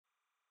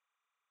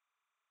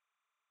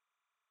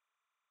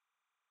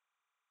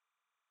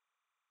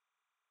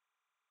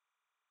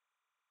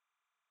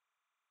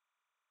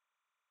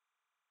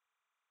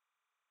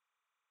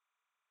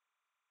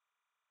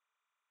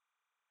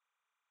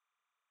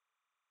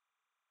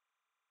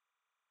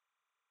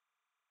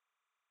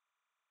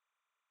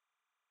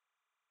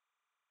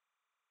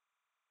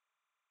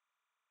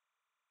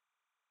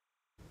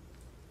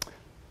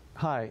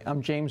Hi,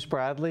 I'm James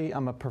Bradley.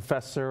 I'm a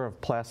professor of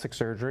plastic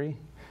surgery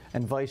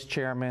and vice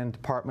chairman,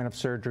 Department of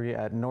Surgery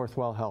at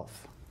Northwell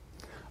Health.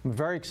 I'm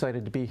very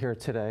excited to be here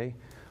today.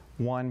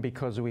 One,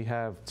 because we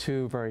have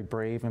two very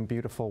brave and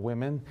beautiful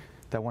women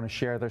that want to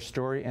share their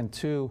story, and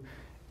two,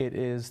 it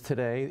is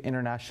today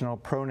International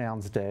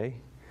Pronouns Day.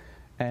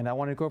 And I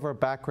want to go over a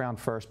background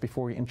first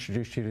before we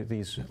introduce you to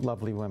these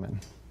lovely women.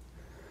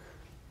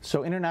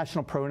 So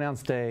International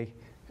Pronouns Day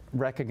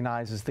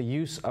recognizes the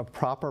use of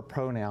proper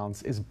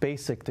pronouns is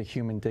basic to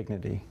human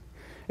dignity.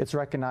 It's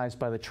recognized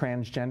by the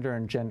transgender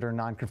and gender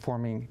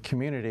nonconforming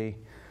community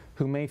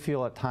who may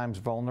feel at times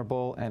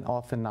vulnerable and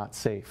often not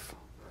safe.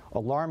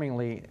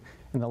 Alarmingly,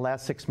 in the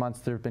last 6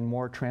 months, there have been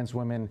more trans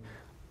women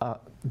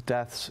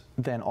deaths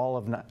than all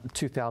of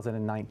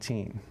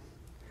 2019.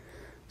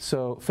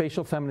 So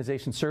facial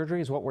feminization surgery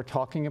is what we're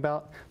talking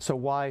about. So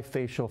why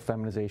facial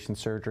feminization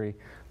surgery?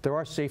 There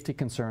are safety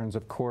concerns,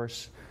 of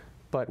course,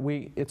 but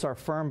it's our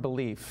firm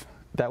belief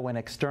that when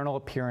external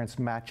appearance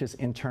matches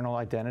internal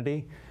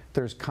identity,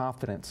 there's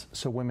confidence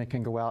so women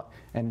can go out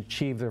and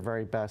achieve their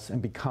very best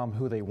and become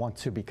who they want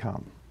to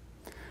become.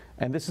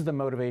 And this is the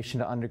motivation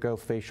to undergo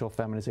facial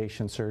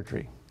feminization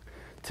surgery.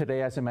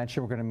 Today, as I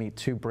mentioned, we're going to meet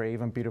two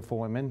brave and beautiful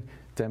women,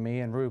 Demi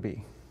and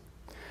Ruby.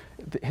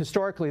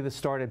 Historically, this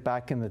started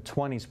back in the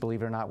 20s,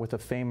 believe it or not, with a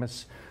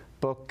famous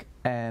book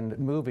and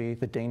movie,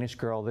 The Danish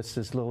Girl. This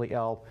is Lily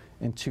L.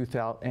 in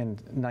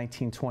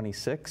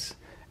 1926,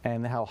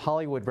 and how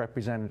Hollywood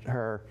represented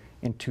her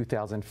in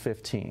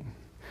 2015.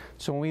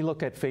 So when we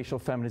look at facial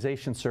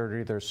feminization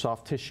surgery, there's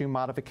soft tissue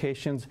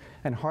modifications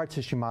and hard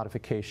tissue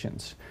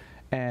modifications.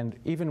 And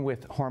even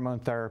with hormone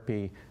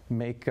therapy,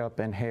 makeup,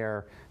 and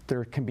hair,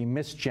 there can be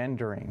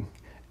misgendering.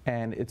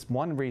 And it's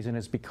one reason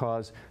is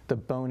because the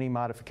bony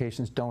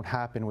modifications don't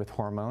happen with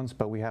hormones,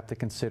 but we have to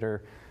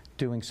consider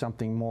doing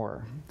something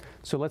more.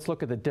 So let's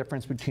look at the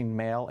difference between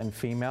male and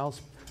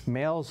females.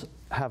 Males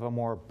have a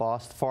more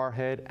bossed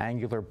forehead,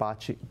 angular,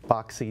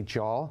 boxy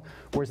jaw,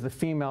 whereas the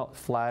female,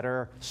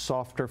 flatter,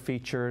 softer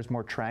features,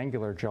 more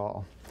triangular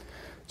jaw.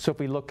 So if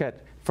we look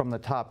at from the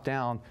top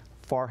down,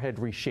 forehead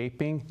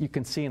reshaping, you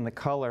can see in the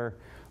color,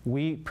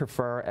 we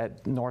prefer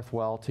at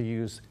Northwell to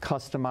use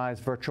customized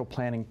virtual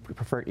planning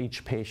for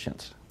each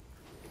patient.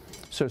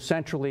 So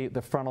centrally,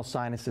 the frontal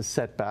sinus is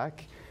set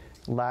back.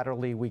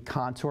 Laterally, we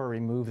contour,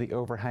 remove the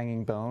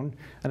overhanging bone,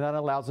 and that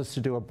allows us to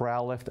do a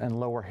brow lift and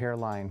lower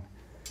hairline.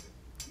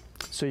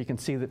 So you can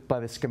see that by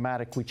the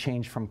schematic, we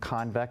change from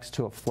convex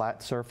to a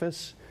flat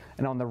surface,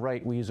 and on the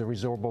right, we use a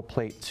resorbable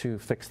plate to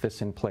fix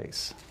this in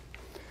place.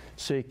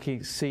 So you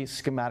can see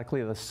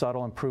schematically the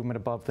subtle improvement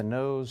above the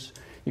nose.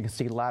 You can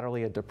see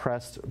laterally a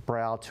depressed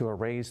brow to a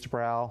raised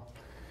brow.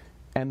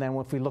 And then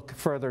if we look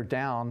further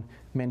down,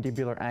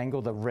 mandibular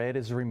angle, the red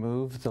is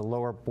removed, the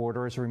lower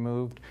border is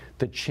removed,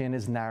 the chin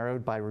is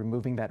narrowed by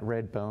removing that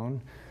red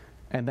bone.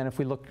 And then if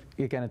we look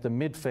again at the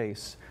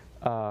mid-face,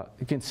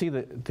 you can see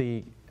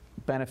the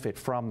benefit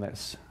from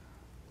this.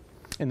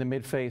 In the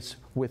mid-face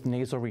with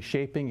nasal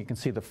reshaping, you can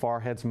see the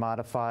forehead's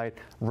modified.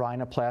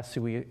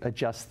 Rhinoplasty, we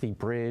adjust the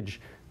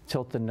bridge,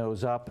 tilt the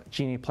nose up.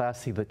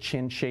 Genioplasty, the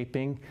chin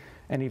shaping,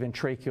 and even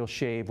tracheal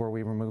shave where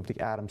we remove the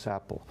Adam's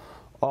apple.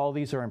 All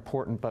these are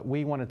important, but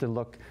we wanted to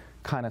look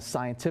kind of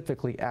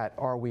scientifically at,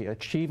 are we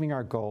achieving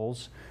our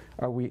goals?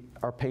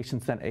 Are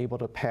patients then able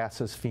to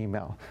pass as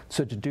female?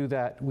 So to do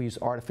that, we use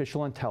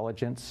artificial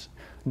intelligence.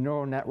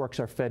 Neural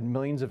networks are fed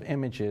millions of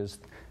images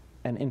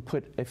and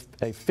input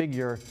a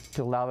figure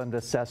to allow them to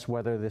assess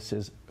whether this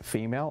is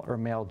female or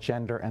male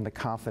gender and the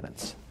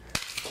confidence.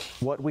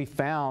 What we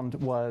found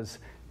was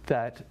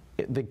that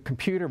the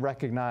computer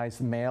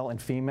recognized male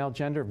and female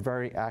gender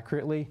very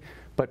accurately,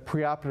 but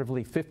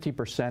preoperatively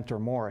 50% or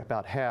more,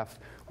 about half,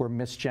 were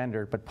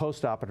misgendered, but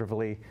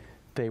postoperatively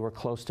they were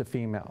close to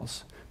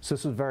females. So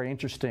this was very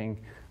interesting,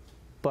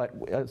 but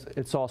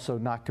it's also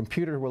not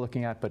computer we're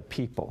looking at, but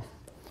people.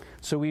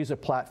 So we use a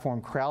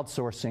platform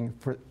crowdsourcing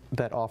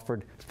that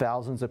offered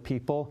thousands of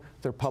people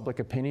their public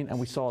opinion, and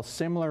we saw a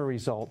similar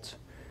result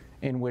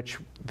in which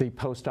the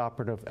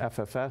postoperative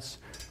FFS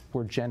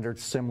were gendered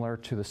similar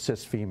to the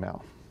cis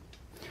female.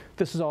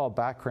 This is all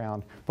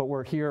background, but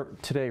we're here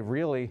today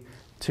really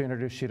to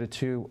introduce you to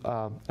two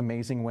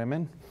amazing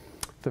women.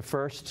 The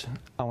first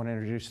I want to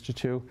introduce you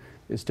to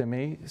is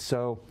Demi.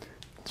 So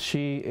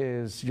she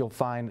is, you'll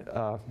find,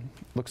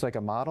 looks like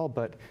a model,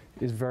 but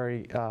is a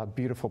very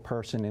beautiful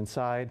person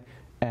inside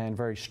and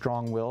very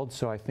strong-willed.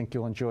 So I think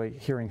you'll enjoy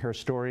hearing her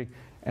story.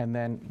 And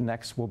then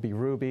next will be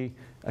Ruby,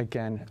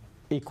 again,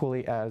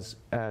 equally as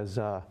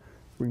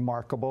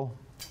remarkable.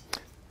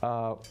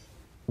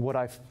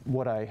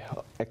 What I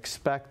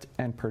expect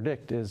and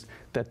predict is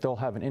that they'll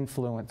have an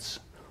influence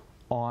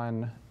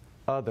on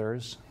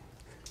others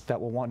that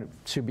will want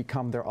to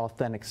become their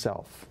authentic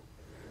self.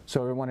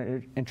 So I want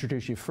to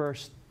introduce you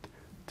first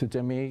to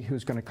Demi,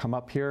 who's going to come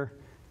up here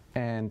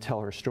and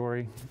tell her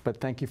story. But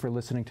thank you for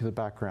listening to the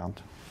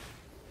background.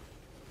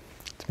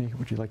 Demi,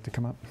 would you like to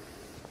come up?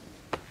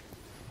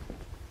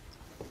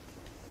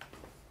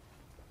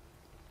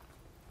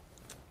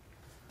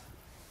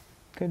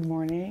 Good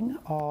morning,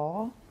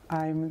 all.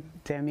 I'm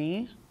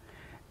Demi,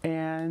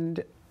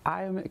 and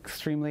I'm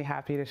extremely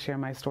happy to share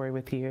my story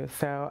with you.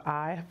 So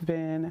I have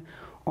been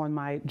on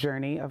my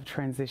journey of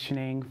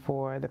transitioning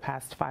for the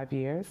past 5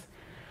 years.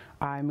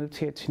 I moved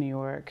here to New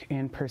York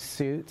in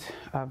pursuit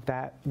of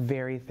that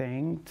very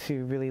thing,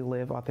 to really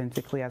live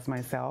authentically as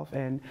myself.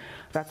 And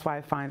that's why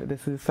I find that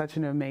this is such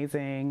an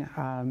amazing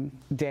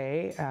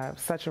day,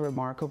 such a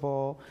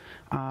remarkable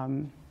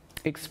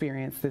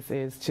experience this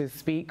is to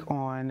speak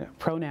on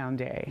Pronoun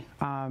Day,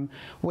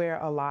 where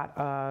a lot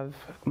of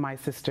my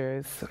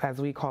sisters, as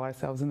we call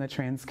ourselves in the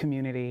trans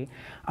community,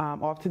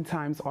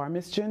 oftentimes are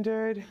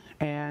misgendered,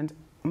 and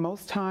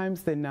most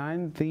times than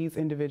none, these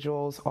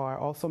individuals are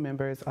also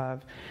members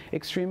of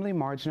extremely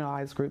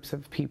marginalized groups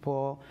of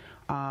people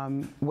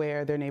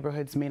where their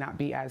neighborhoods may not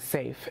be as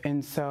safe.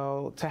 And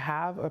so to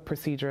have a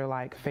procedure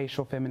like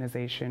facial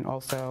feminization,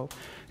 also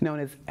known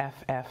as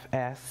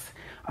FFS,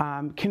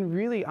 can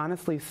really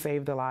honestly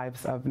save the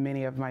lives of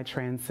many of my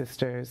trans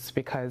sisters,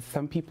 because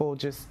some people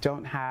just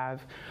don't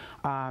have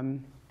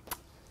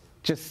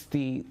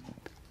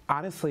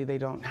honestly, they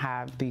don't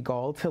have the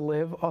goal to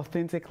live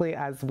authentically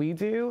as we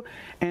do,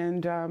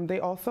 and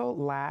they also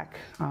lack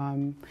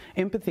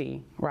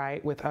empathy,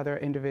 right, with other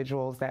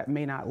individuals that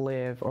may not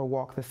live or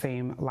walk the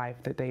same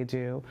life that they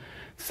do.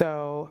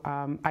 So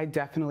I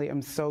definitely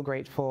am so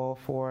grateful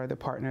for the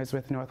partners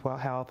with Northwell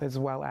Health, as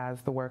well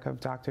as the work of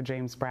Dr.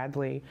 James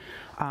Bradley,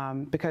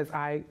 because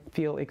I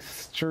feel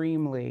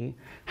extremely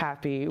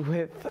happy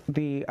with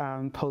the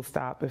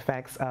post-op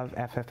effects of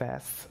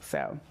FFS.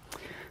 So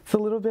it's a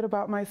little bit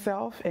about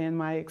myself and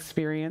my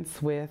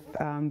experience with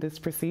this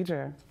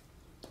procedure.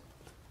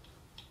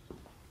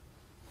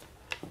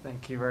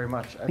 Thank you very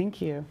much.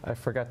 Thank you. I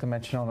forgot to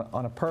mention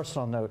on a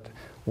personal note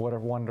what a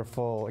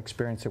wonderful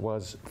experience it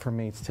was for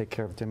me to take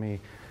care of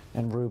Demi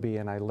and Ruby,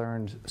 and I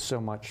learned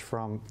so much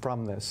from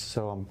this,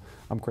 so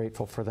I'm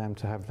grateful for them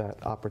to have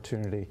that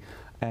opportunity.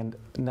 And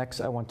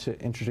next I want to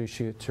introduce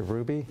you to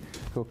Ruby,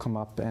 who will come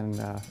up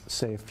and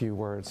say a few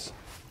words.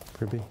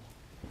 Ruby.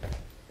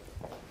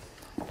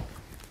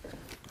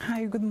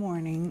 Hi, good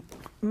morning.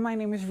 My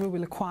name is Rubi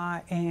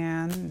Lacroix,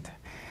 and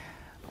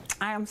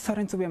I am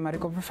starting to be a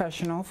medical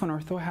professional for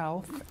Northwell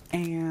Health,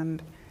 and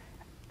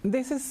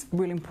this is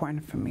really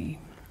important for me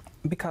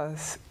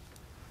because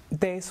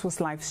this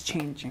was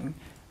life-changing.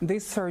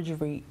 This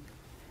surgery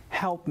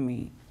helped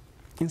me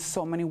in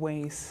so many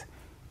ways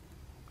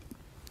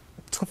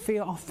to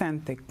feel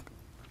authentic,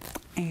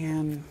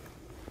 and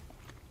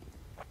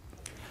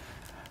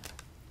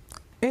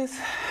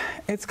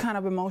it's kind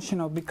of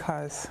emotional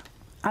because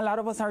a lot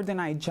of us are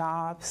denied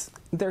jobs.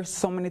 There's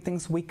so many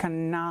things we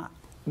cannot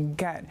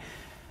get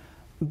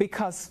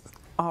because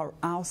our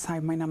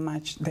outside might not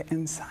match the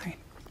inside.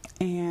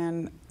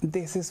 And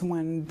this is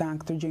when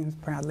Dr. James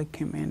Bradley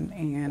came in,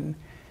 and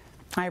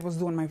I was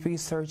doing my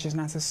research, and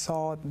as I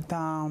saw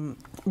the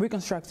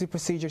reconstructive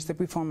procedures that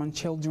we perform on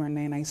children,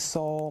 and I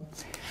saw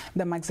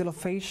the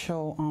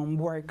maxillofacial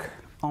work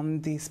on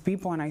these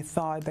people, and I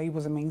thought that it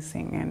was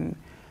amazing. And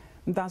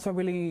that's what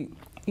really,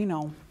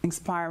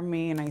 inspired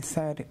me, and I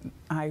said,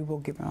 I will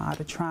give it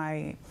a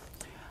try.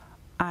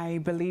 I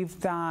believe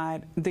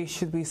that this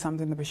should be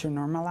something that we should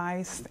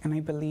normalize, and I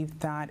believe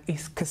that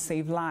it could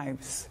save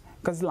lives,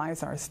 because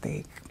lives are at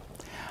stake.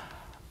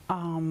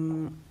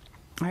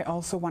 I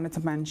also wanted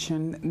to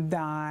mention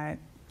that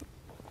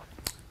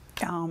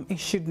it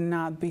should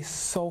not be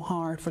so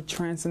hard for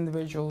trans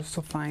individuals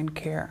to find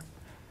care.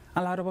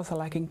 A lot of us are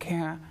lacking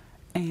care,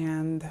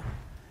 and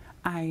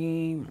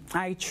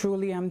I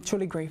truly am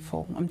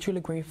grateful. I'm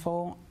truly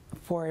grateful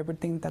for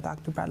everything that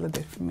Dr. Bradley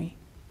did for me.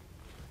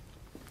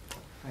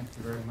 Thank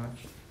you very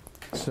much.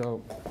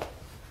 So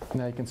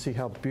now you can see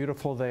how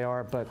beautiful they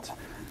are, but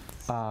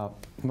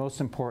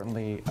most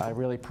importantly, I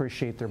really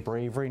appreciate their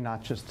bravery,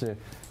 not just to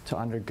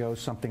undergo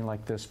something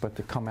like this, but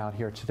to come out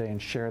here today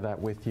and share that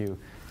with you.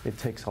 It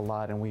takes a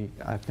lot, and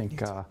I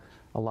think a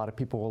lot of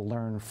people will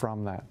learn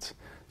from that.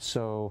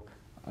 So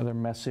their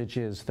message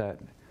is that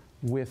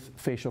with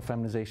facial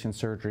feminization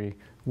surgery,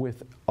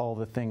 with all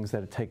the things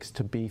that it takes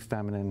to be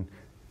feminine,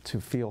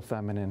 to feel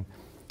feminine,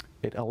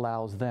 it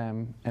allows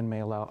them and may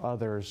allow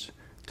others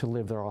to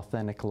live their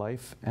authentic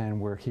life,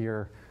 and we're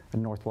here at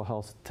Northwell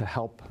Health to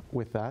help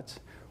with that.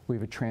 We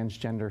have a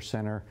transgender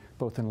center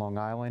both in Long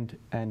Island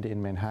and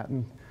in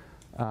Manhattan.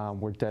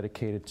 We're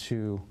dedicated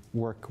to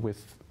work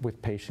with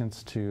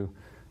patients to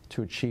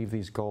achieve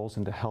these goals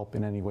and to help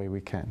in any way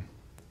we can.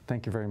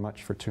 Thank you very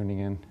much for tuning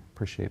in.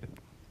 Appreciate it.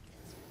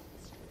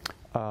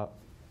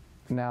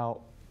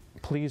 Now,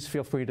 please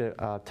feel free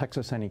to text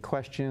us any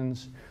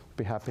questions. We'll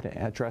be happy to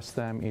address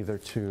them either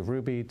to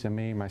Ruby, to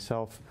me,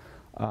 myself.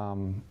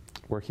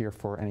 We're here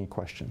for any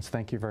questions.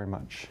 Thank you very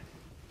much.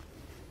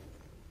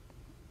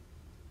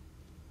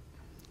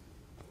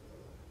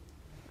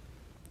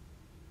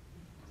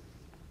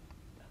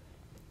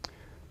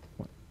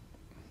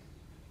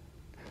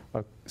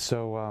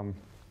 So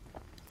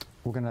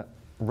we're going to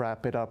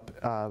wrap it up.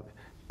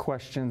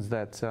 Questions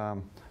that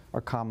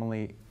are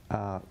commonly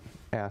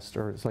asked,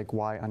 or it's like,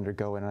 why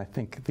undergo it? And I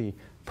think the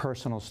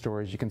personal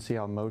stories, you can see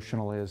how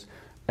emotional it is.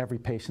 every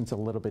patient's a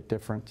little bit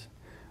different.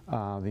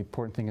 The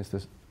important thing is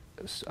to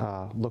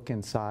look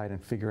inside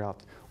and figure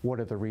out what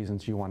are the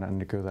reasons you want to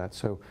undergo that.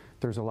 So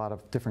there's a lot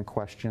of different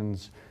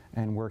questions,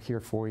 and we're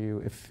here for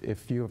you.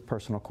 If you have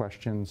personal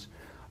questions,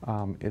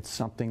 it's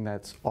something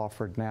that's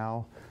offered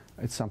now.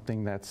 It's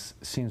something that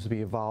seems to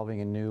be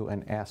evolving and new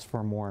and asked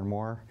for more and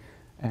more,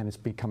 and it's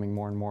becoming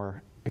more and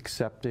more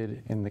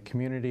accepted in the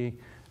community,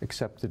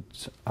 accepted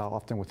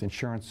often with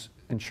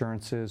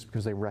insurances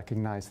because they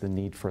recognize the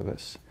need for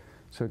this.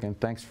 So again,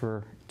 thanks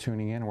for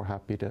tuning in. We're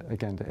happy to,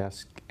 again, to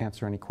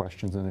answer any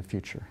questions in the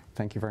future.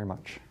 Thank you very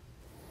much.